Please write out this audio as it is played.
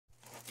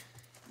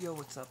Yo,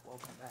 what's up?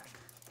 Welcome back.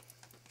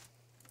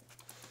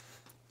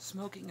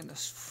 Smoking in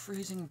this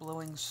freezing,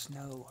 blowing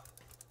snow.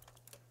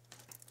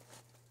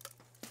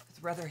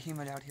 It's rather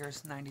humid out here.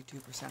 It's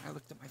 92%. I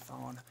looked at my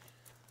phone,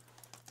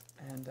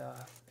 and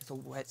it's a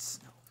wet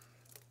snow.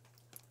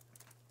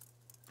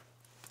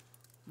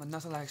 But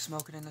nothing like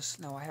smoking in the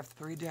snow. I have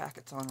 3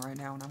 jackets on right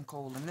now, and I'm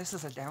cold. And this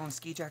is a down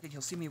ski jacket.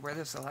 You'll see me wear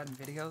this a lot in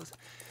videos.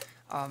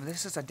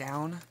 This is a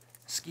down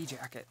ski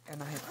jacket,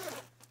 and I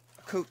have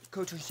a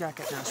coach's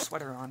jacket and a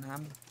sweater on. And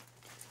I'm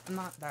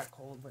not that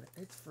cold, but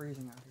it's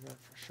freezing out here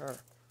for sure.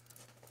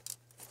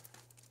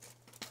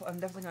 So I'm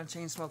definitely going to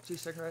chain smoke 2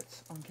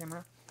 cigarettes on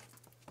camera.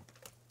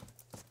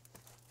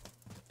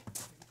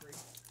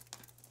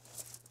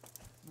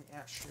 My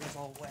ashtray is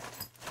all wet.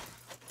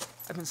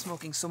 I've been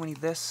smoking so many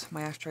this.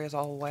 My ashtray is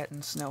all wet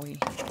and snowy.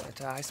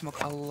 But I smoke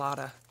a lot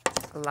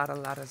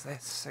of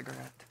this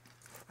cigarette.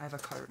 I have a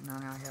carton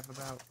and I have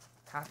about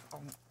half. Oh,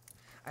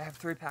 I have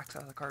 3 packs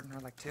out of the carton, or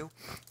like 2.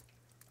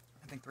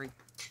 I think 3.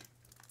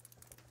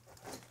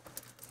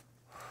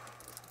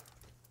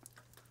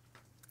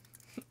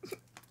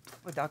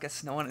 My dog has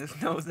snow on his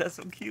nose. That's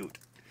so cute.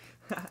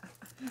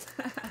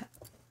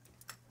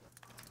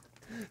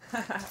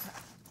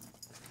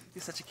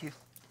 He's such a cute.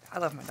 I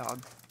love my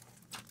dog.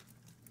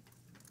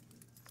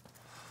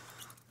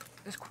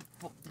 This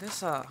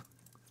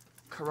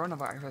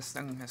coronavirus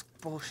thing is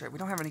bullshit. We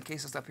don't have any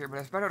cases up here, but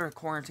it's better to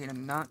quarantine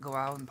and not go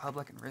out in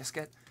public and risk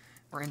it,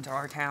 or into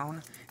our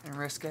town and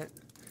risk it.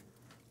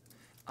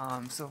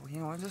 So, you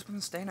know, I've just been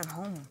staying at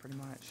home pretty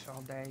much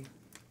all day.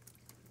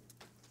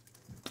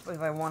 But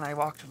if I want, I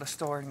walk to the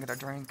store and get a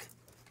drink.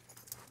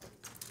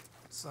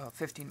 It's a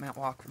 15-minute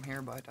walk from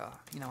here, but,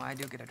 you know, I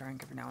do get a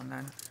drink every now and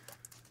then.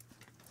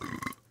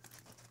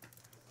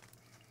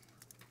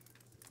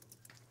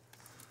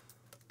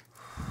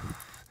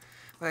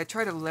 But I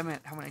try to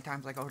limit how many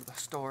times I go to the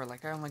store.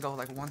 Like, I only go,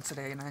 like, once a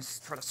day, and I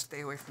just try to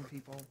stay away from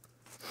people.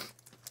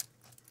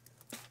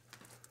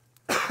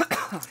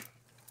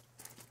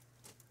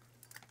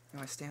 You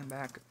know, I stand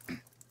back.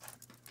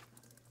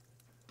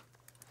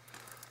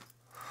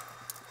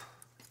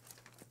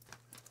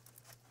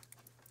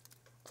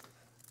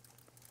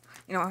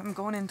 You know, I'm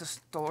going into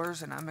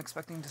stores, and I'm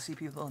expecting to see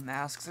people in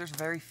masks. There's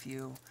very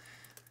few.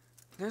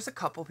 There's a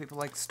couple people,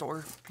 like,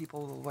 store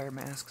people who wear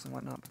masks and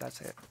whatnot, but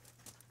that's it.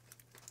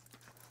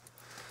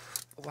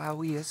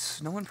 Wowee, it's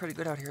snowing pretty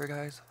good out here,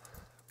 guys.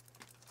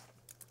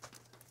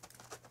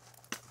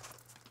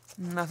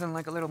 Nothing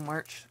like a little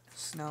March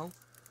snow.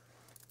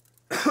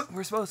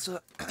 We're supposed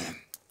to...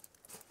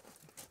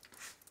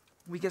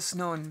 we get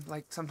snow in,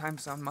 like,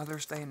 sometimes on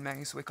Mother's Day in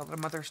May, so we call it a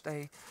Mother's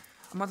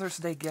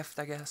Day gift,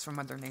 I guess, from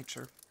Mother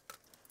Nature.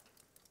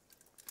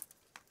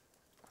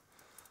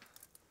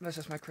 That's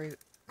just my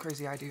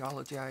crazy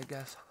ideology, I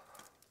guess.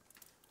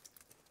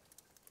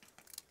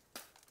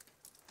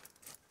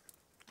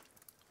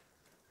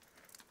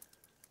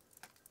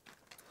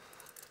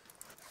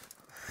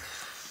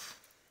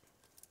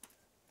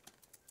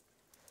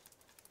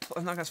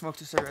 I'm not gonna smoke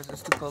 2 cigarettes,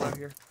 it's too cold out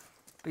here.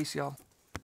 Peace, y'all.